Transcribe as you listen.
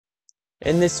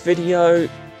In this video,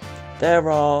 there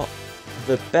are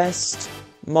the best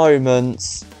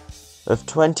moments of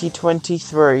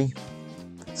 2023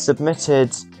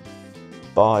 submitted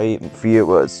by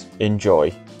viewers.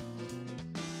 Enjoy.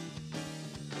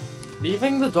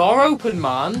 Leaving the door open,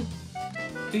 man.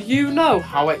 Do you know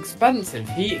how expensive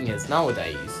heating is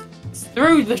nowadays? It's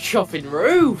through the chuffing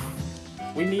roof.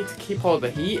 We need to keep all the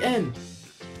heat in.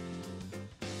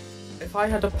 If I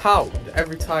had £1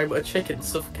 every time a chicken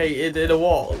suffocated in a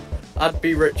wall, I'd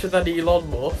be richer than Elon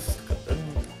Musk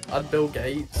and Bill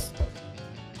Gates.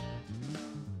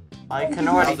 I can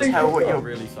already tell what you're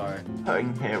really sorry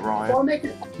putting here,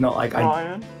 Ryan. No, like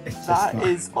Ryan, it's that just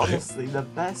is honestly the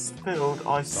best build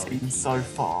I've seen so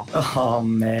far. Oh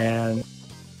man.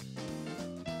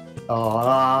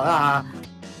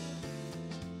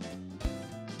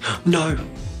 No.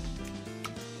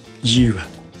 You.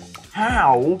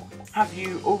 How have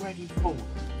you already fallen?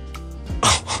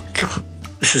 Oh my god.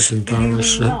 This is You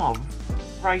embarrassing. love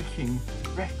breaking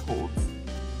records.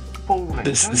 Falling,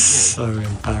 This don't is so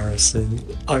embarrassing.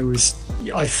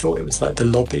 I thought it was like the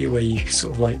lobby where you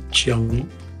sort of like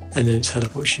jump and then it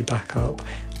teleports you back up.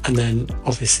 And then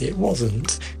obviously it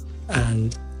wasn't.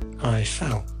 And I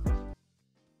fell.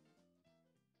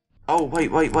 Oh, wait.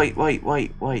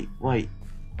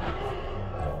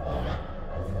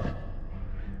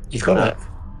 You got it?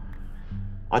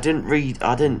 I didn't read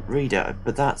it,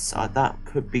 but that's that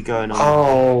could be going on.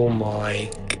 Oh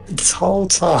my, this whole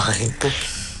time.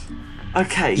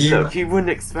 Okay, look, you wouldn't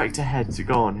expect a head to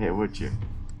go on here, would you?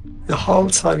 The whole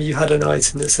time you had an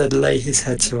item that said lay his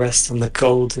head to rest on the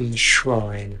golden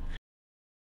shrine.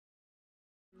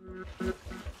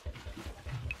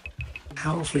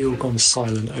 How have we all gone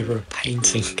silent over a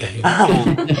painting game?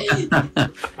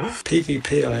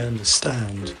 PvP I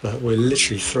understand, but we're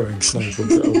literally throwing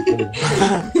snowballs at a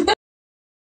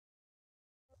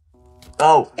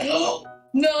wall. Oh!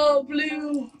 No,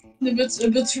 Blue! The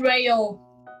betrayal.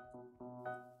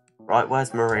 Right,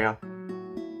 where's Maria?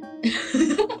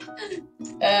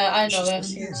 I know where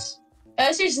she is.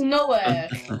 She's nowhere.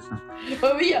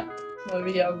 Maria,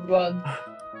 run.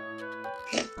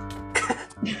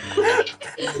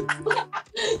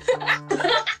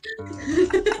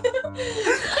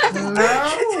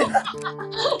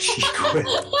 No! She quit.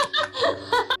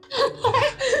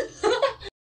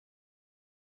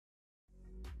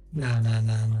 No.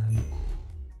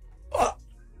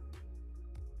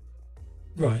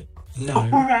 Right, no.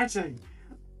 Already?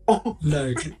 Oh.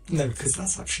 No, because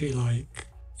that's actually, like,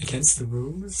 against the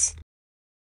rules.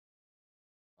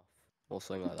 Or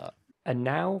something like that. And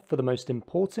now for the most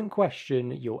important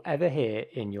question you'll ever hear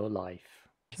in your life.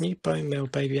 Can you bone meal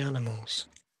baby animals?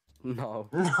 No.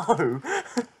 No!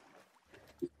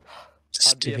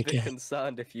 I'd be a bit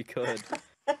concerned if you could.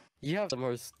 You have the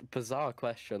most bizarre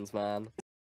questions, man.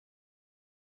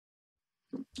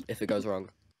 If it goes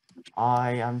wrong.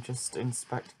 I am just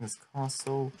inspecting this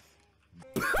castle.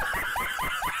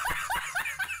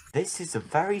 This is a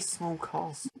very small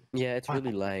castle. Yeah, it's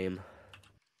really lame.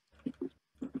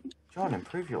 John,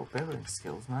 improve your building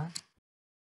skills, man.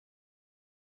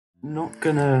 Not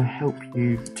gonna help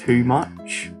you too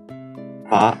much,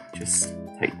 but just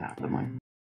take that at the moment.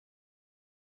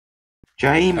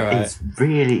 James is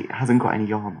really hasn't got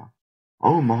any armor.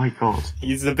 Oh my god.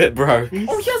 He's a bit broke.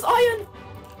 Oh, he has iron!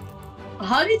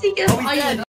 How did he get iron?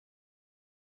 Dead.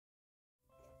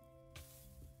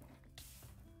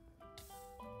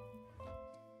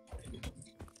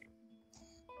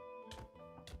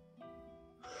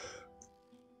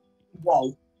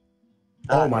 Whoa.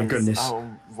 Oh my goodness. Oh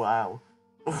wow.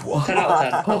 10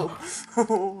 out of 10.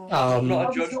 I'm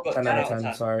not a judge, but 10 out of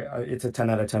 10, sorry. It's a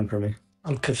 10 out of 10 for me.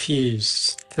 I'm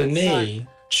confused. For me,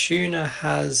 Tuna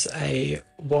has a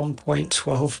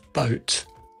 1.12 boat.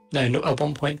 No, not a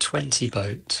 1.20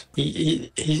 boat.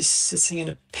 He's sitting in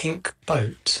a pink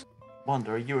boat.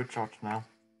 Wonder, are you a judge now?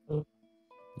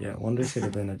 Yeah, Wonder should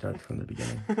have been a judge from the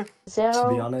beginning. Zero. To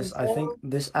be honest, I think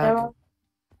this act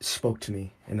spoke to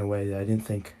me in a way that I didn't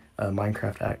think a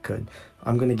Minecraft act could.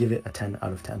 I'm gonna give it a 10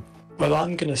 out of 10. Well,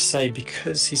 I'm going to say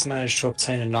because he's managed to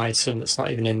obtain an item that's not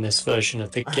even in this version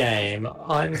of the game,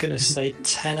 I'm going to say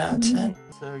 10 out of 10.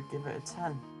 So give it a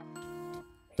 10.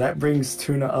 That brings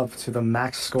Tuna up to the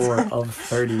max score of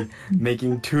 30,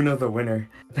 making Tuna the winner.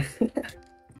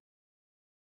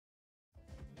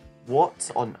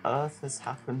 What on earth has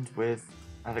happened with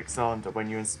Alexander when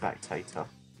you're in Spectator?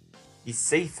 He's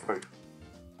see-through.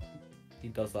 He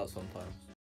does that sometimes.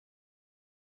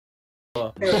 See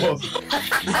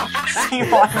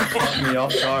what I mean? Me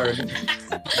off guard.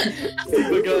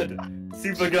 Super good.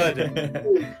 Super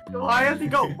good. Why has he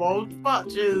got mold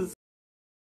patches?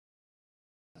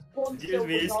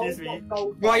 Excuse me.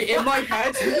 Right, in my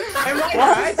head. In my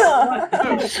head. No,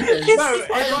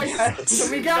 in my head.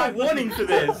 Can we get a warning for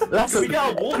this? Can we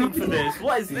get a warning for this?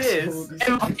 What is this?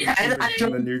 In my head.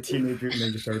 The new teenage mutant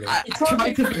ninja turtle.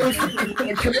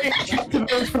 Can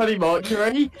I pretty much,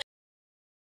 ready?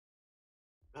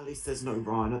 At least there's no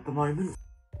Ryan at the moment.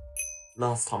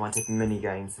 Last time I did mini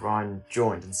games, Ryan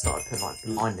joined and started putting like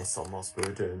blindness on whilst we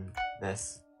were doing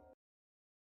this.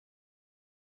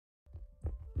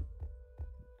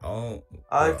 Oh.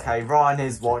 Okay, Ryan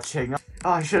is watching.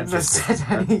 I shouldn't have said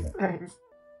anything.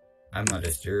 I'm not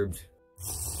disturbed.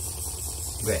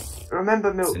 Wait.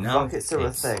 Remember milk So now buckets are a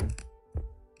it's- thing.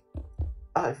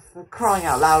 Oh, for crying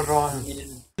out loud, Ryan.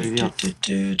 We don't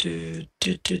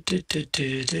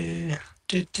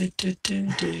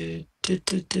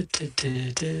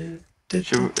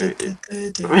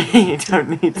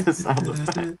need the sound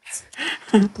effects.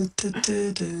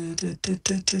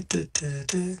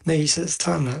 No, he says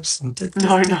time lapse. No.